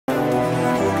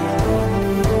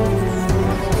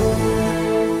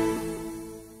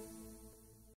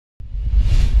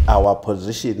our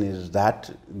position is that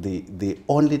the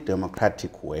only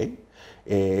democratic way,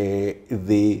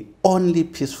 the only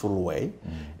peaceful way,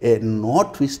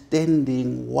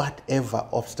 notwithstanding whatever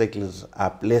obstacles are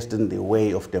placed in the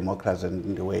way of democracy and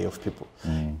in the way of people,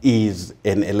 is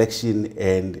an election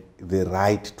and the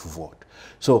right to vote.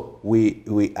 So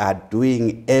we are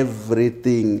doing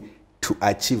everything to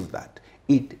achieve that.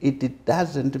 It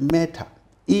doesn't matter,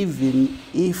 even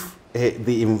if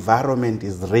the environment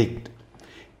is rigged.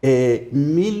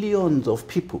 Millions of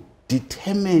people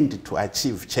determined to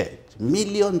achieve change.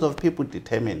 Millions of people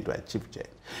determined to achieve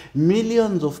change.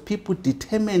 Millions of people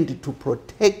determined to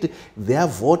protect their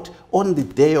vote on the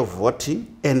day of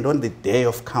voting and on the day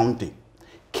of counting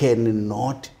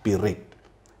cannot be rigged.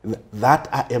 That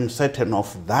I am certain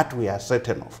of, that we are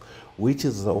certain of, which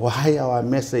is why our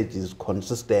message is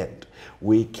consistent.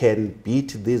 We can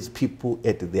beat these people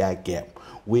at their game.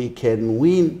 We can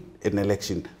win an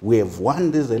election. We have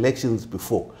won these elections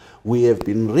before. We have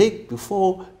been rigged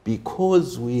before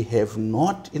because we have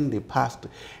not in the past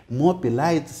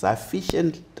mobilized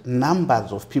sufficient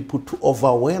numbers of people to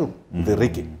overwhelm the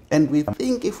rigging. And we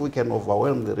think if we can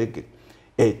overwhelm the rigging,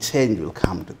 a change will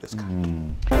come to this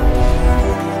country.